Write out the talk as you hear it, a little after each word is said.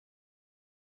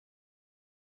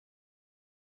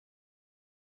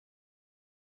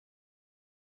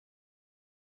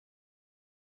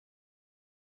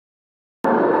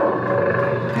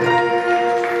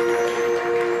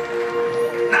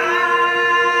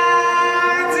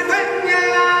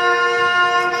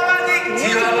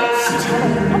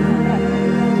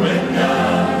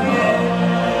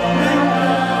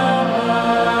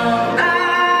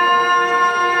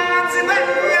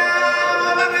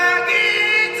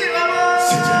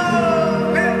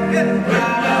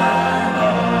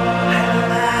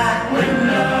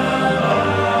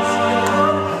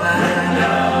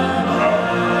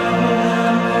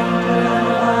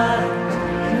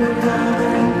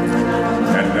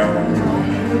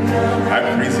now, I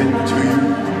present to you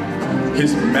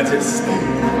His Majesty,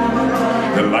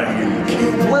 the Lion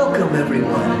King. Welcome,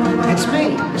 everyone. It's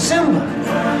me, Simba.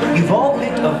 You've all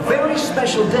picked a very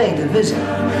special day to visit.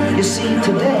 You see,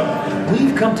 today,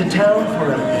 we've come to town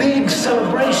for a big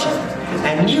celebration.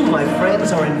 And you, my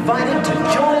friends, are invited to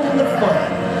join in the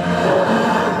fun.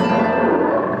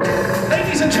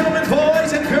 Ladies and gentlemen,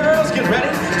 boys and girls, get ready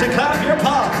to clap your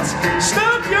paws,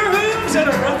 stomp your hooves, and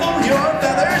ruffle your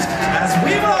feathers as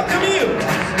we welcome you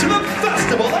to the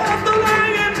Festival of the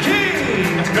Lion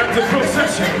King. Let the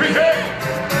procession begin.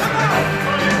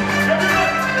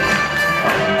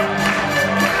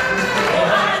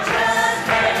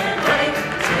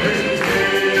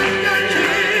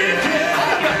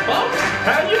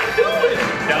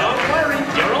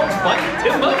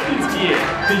 Timon's here.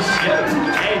 The show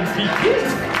can begin.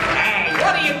 Hey,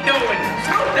 what are you doing?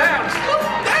 Slow down, slow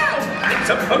down. I'm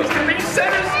supposed to be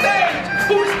center stage.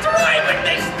 Who's driving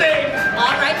this thing?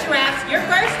 All right, giraffes, you're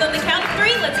first on the count of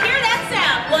 3. Let's hear that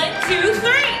sound. 1, 2, 3.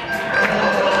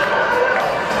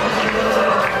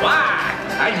 Wow,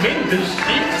 I'm in the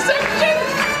sheep section.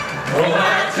 Oh,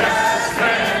 I just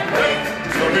can't wait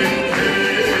to be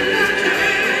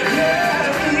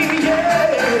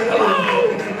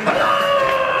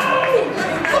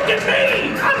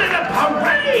Me! I'm in a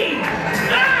parade!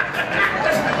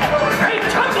 Hey,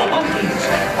 jungle monkeys!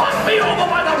 Walk me over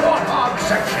by the warthog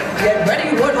section! Get ready,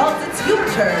 warthogs, it's your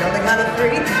turn. On the count of 3,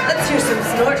 let's hear some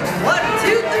snorting. 1,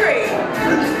 2, 3.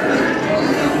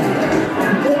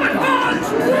 Warthogs!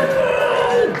 Woo!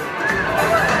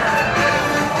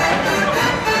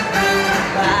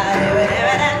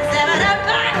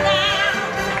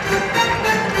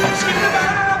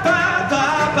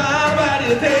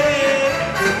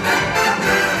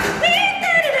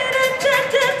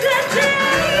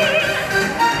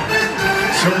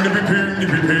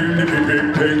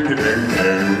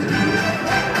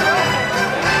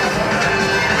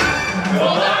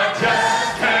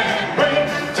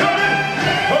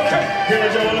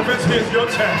 Here's your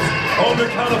chance. On the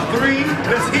count of 3,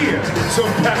 let's hear some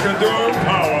pachyderm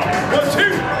power. 1, 2,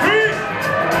 3.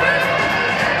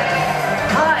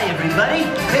 Hi, everybody.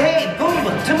 Hey,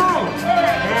 Pumbaa, Timon.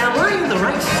 Am I in the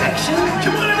right section?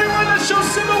 Come on, everyone, let's show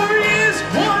Simba where he is.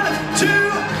 1, 2,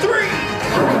 3.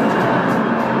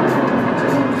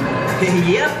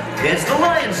 Yep, it's the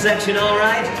lion section, all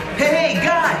right. Hey,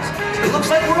 guys, it looks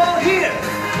like we're all here.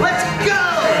 Let's go!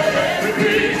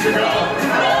 Ready to go.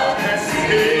 Let's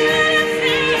see.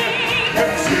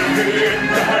 Let's see in the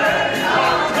head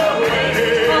of the way.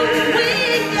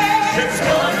 It's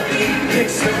gonna be Big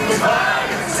Simba's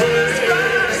lion sing.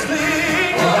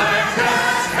 Oh, I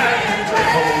just can't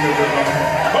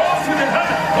wait. Off in the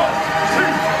head. 1,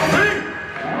 2, 3.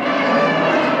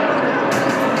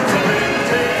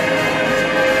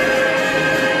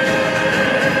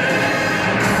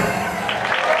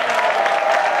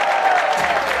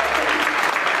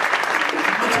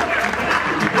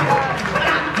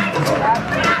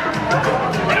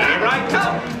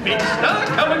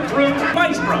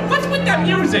 Maestro, what's with that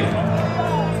music?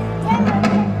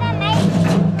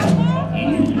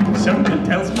 Something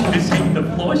tells me this ain't the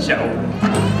floor show.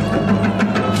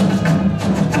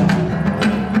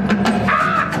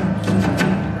 Ah!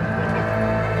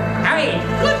 Hey,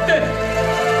 what the?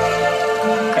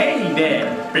 Hey there,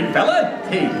 big fella.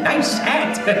 Hey, nice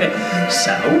hat.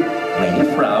 So, where you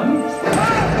from?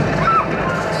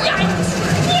 Yikes!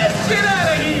 Let's get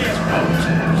out of here!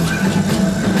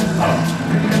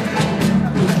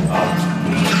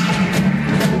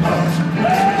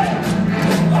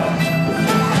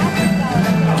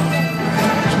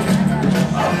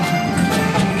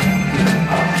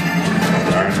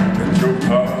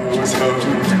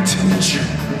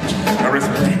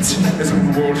 Is a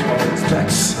warthog's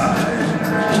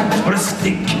backside, but as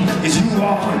thick as you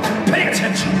are, pay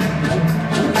attention.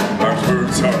 Our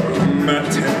birds are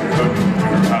matted under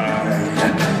high.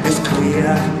 It's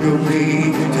clear the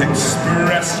way to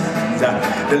express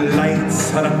the lights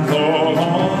on a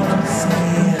long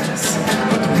stairs.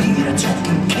 But we are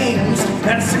talking kings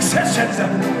and successions.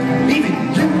 Even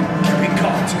you can be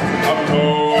caught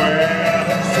unaware.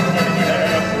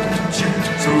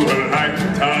 So a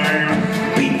lifetime.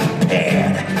 Be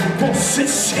prepared for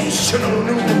sensational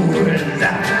news. A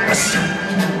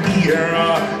certain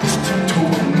era is too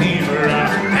near.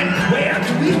 And where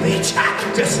do we reach?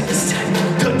 This is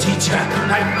the teacher. I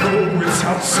know it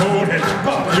sounds sordid,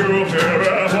 but you'll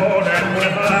never hold it. When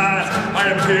at last I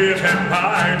am here and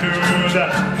my news,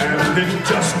 and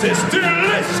injustice,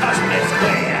 deliciousness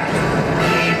clear.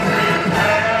 Be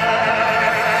prepared.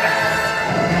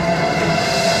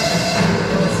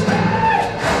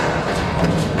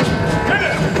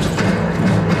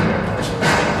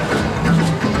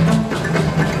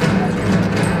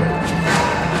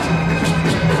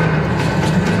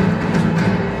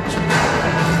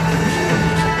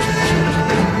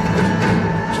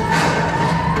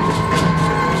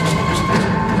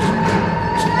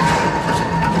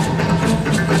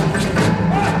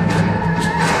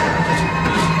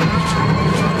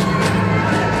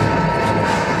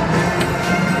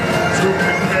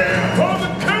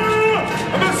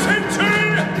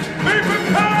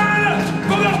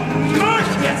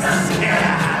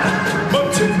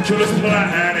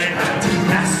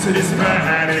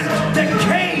 Hispanic,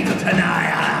 decades of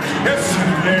denial. You're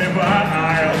simply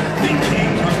vile. The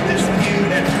king of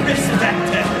disputed,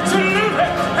 respected,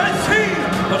 saluted, and seen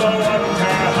for the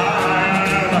wonder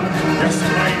high. Your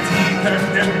straight teeth and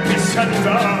ambitions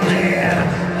are real.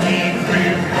 Be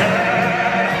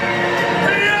prepared.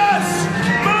 Yes,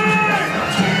 my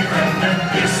teeth and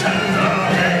ambitions are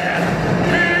real.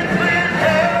 Be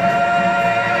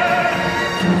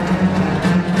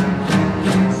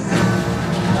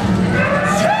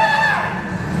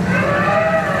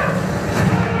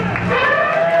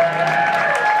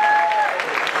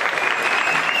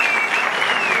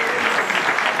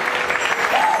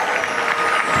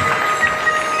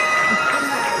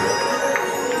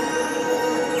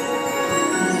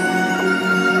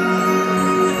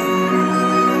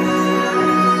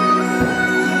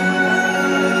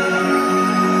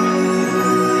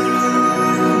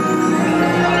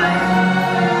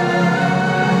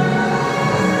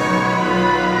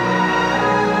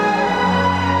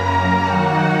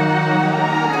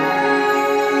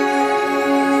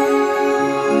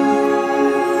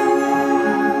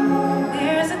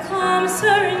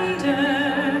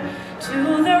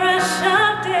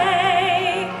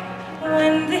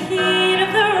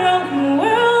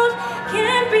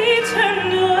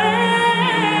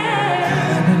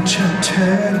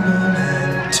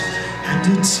moment, and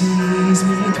it sees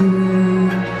me through.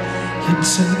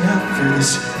 It's enough for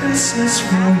this restless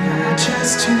warrior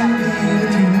just to be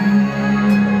with you.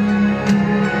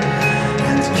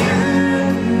 And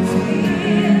can you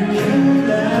feel your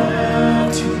love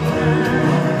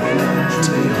tonight?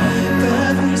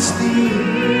 That is the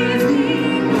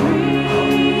evening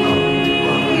breeze.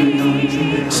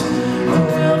 The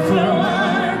world for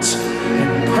once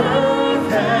in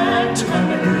perfect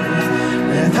harmony.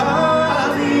 With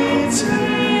all its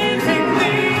living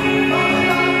things.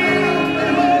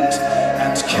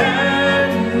 And can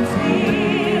you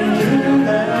feel your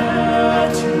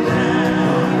love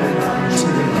tonight?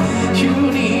 You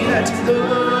need not to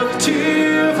look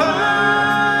too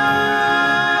far.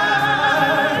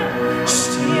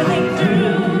 Stealing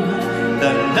through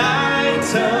the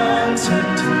night's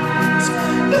uncertainties.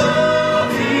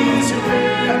 Love is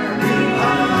where we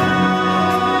are.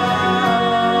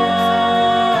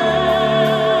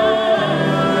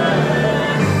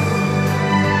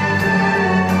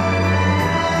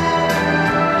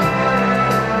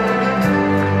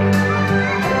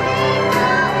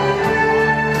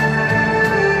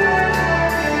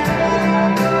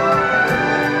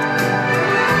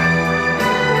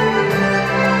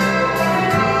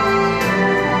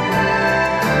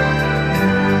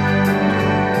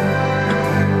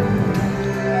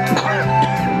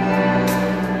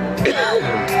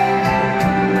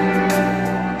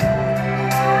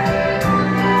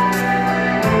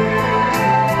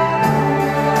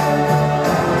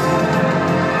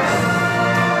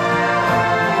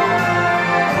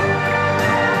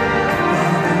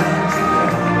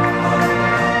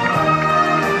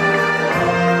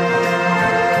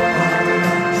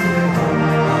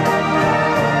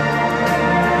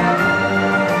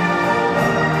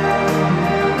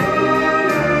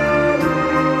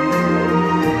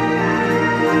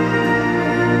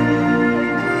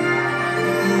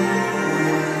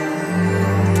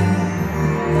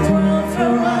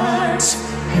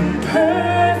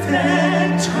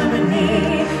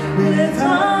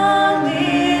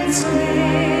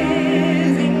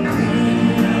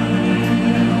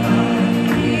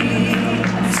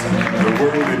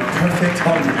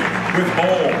 With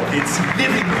all its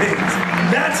living things.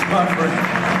 That, my friend,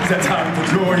 is a time for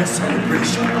joyous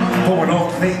celebration. For when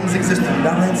all things exist in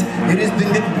balance, it is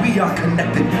then that we are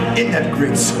connected in that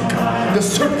great circle, the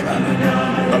circle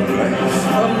of life.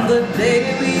 From the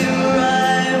day we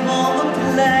arrive on the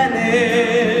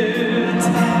planet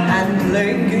and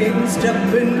blinking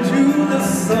step into the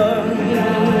sun,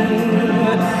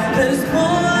 there's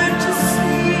more to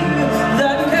see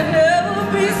than can ever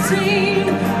be seen,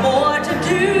 more to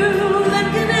do than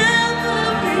can ever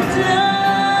be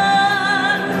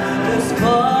done. There's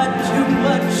far too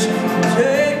much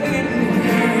taken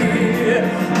here,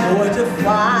 more to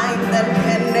find than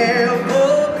can never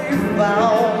be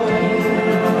found.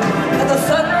 And the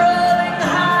sun rolling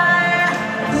high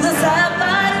through the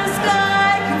sapphire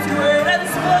sky keeps great and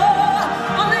small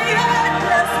on the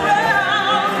endless round.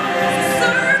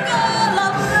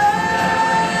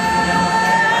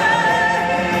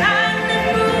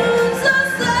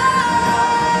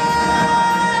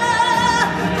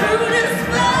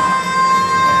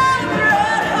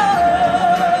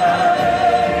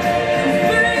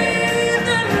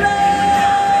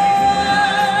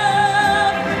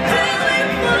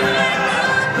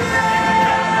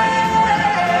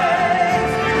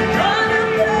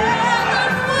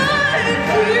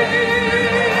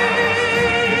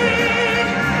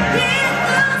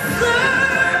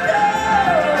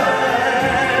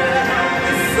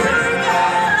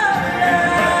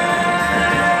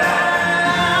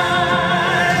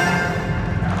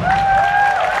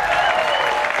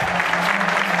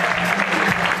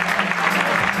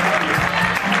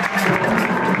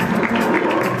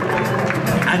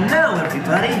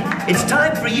 It's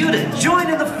time for you to join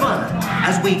in the fun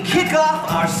as we kick off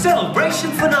our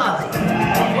celebration finale.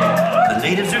 The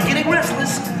natives are getting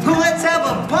restless. Let's have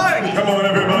a party. Come on,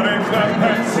 everybody, clap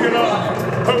hands, sing it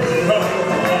off.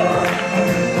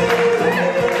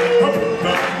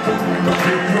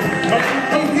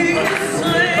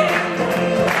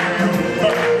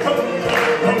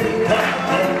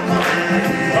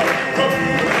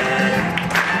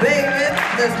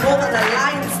 There's more than a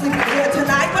lion sleeping here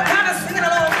tonight. What kind of singing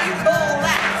along do you call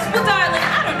that? Well, darling,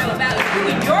 I don't know about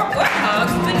you and your warthogs,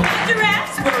 but my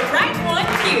giraffes were right on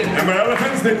cue. And the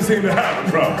elephants didn't seem to have a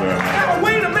problem. Now,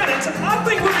 wait a minute. I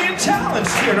think we're being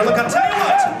challenged here. Now, look, I'll tell you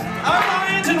what. Our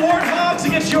lions and warthogs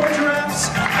against your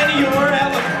giraffes and your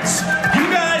elephants. You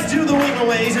guys do the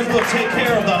wing-aways and we'll take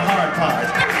care of the hard part.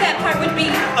 And that part would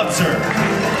be... Observe.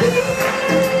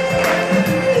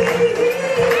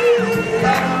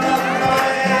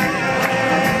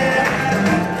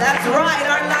 That's right.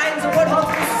 Our lions and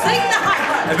warthogs will sing the high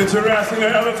part. And the giraffes and the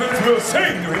elephants will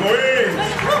sing the waves.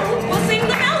 But who will sing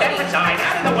the melody? Step aside,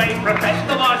 out of the way,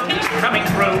 professional artiste coming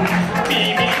through.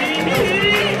 Me, me, me, me,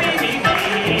 me, me,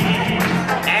 me.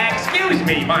 Excuse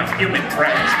me, my human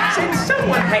friends. Since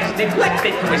someone has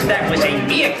neglected to establish a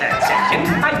meerkat section,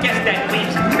 I guess that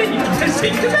leaves me to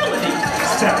sing the melody.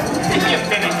 So, if you're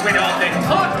finished with all the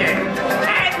talking,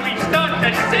 and we start to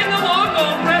sing along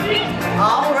already,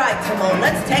 All right, Timon,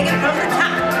 let's take it from the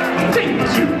top. thank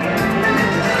you.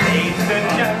 In the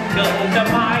jungle, the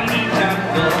mighty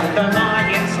jungle, the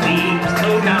lion sleeps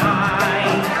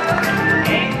tonight.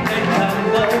 In the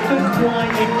jungle, the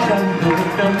quiet jungle,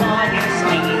 the lion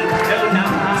sleeps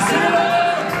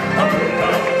tonight.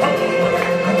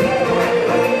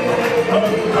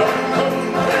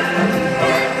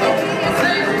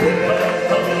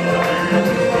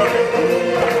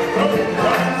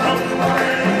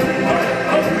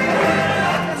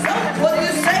 So, what do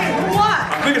you say? What?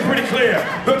 I think it's pretty clear.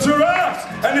 The giraffes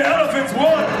and the elephants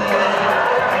won.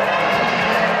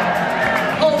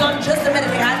 Hold on just a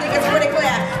minute here. I think it's pretty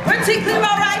clear. Pretty clear,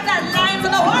 all right, that lions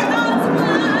and the warthogs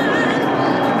won.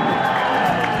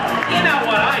 You know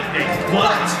what I think?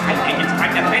 What? I think it's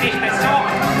time to finish the song.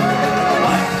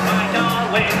 Hush, my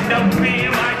darling, don't fear,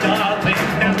 my darling,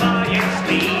 the lion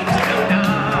sleeps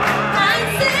tonight. I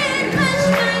said, hush,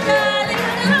 my darling,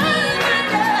 hush, my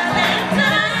darling,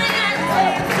 lion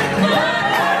sleeps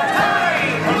tonight.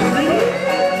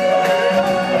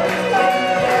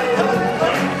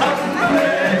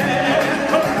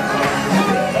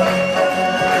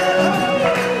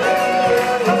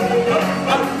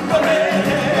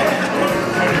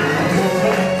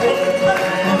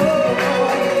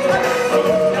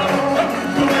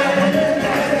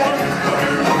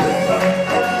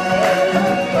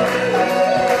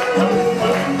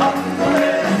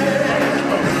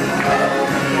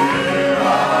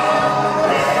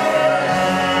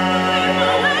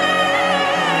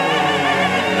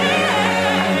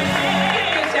 Give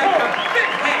yourself a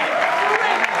big hand.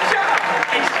 Great job.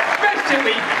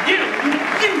 Especially you.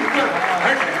 You were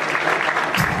perfect.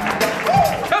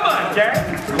 Come on, Jack.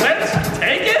 Let's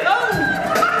take it home.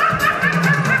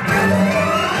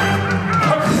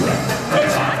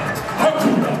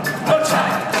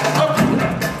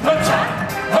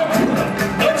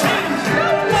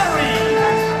 No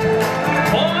worries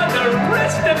for the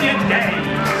rest of your days.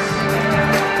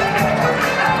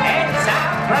 It's our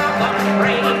problem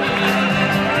free.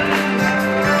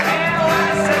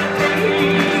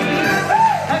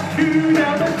 Hakuna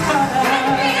Matata.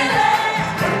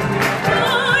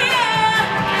 Oh,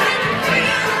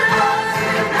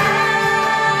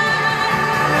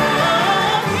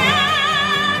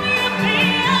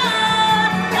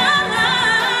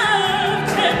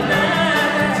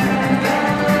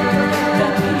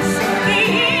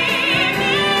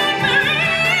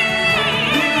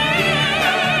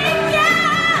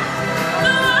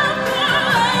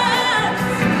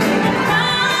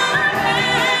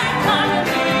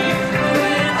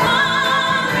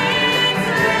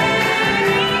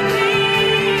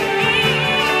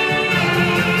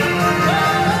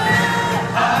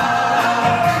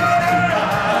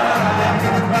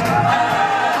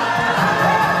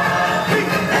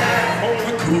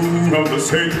 Of the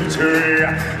century,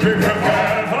 we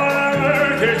prepare for the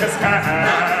work it has had.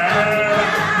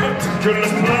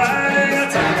 Meticulous planning, a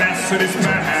tenacity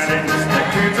spanning,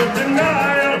 decades of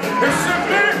denial, is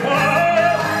simply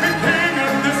wild. The king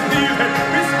undisputed,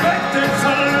 respected,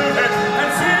 saluted,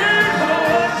 and seen for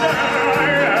what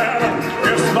I am.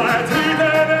 Yes, my teeth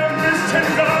and ambition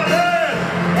guarded,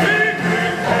 be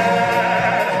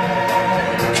prepared.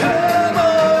 Come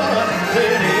on,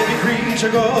 let every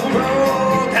creature go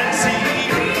broke and see.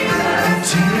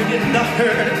 Cheering in the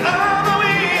herd.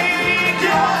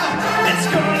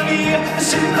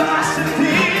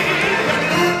 sympathy.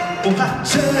 Oh, I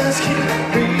just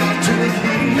can't breathe.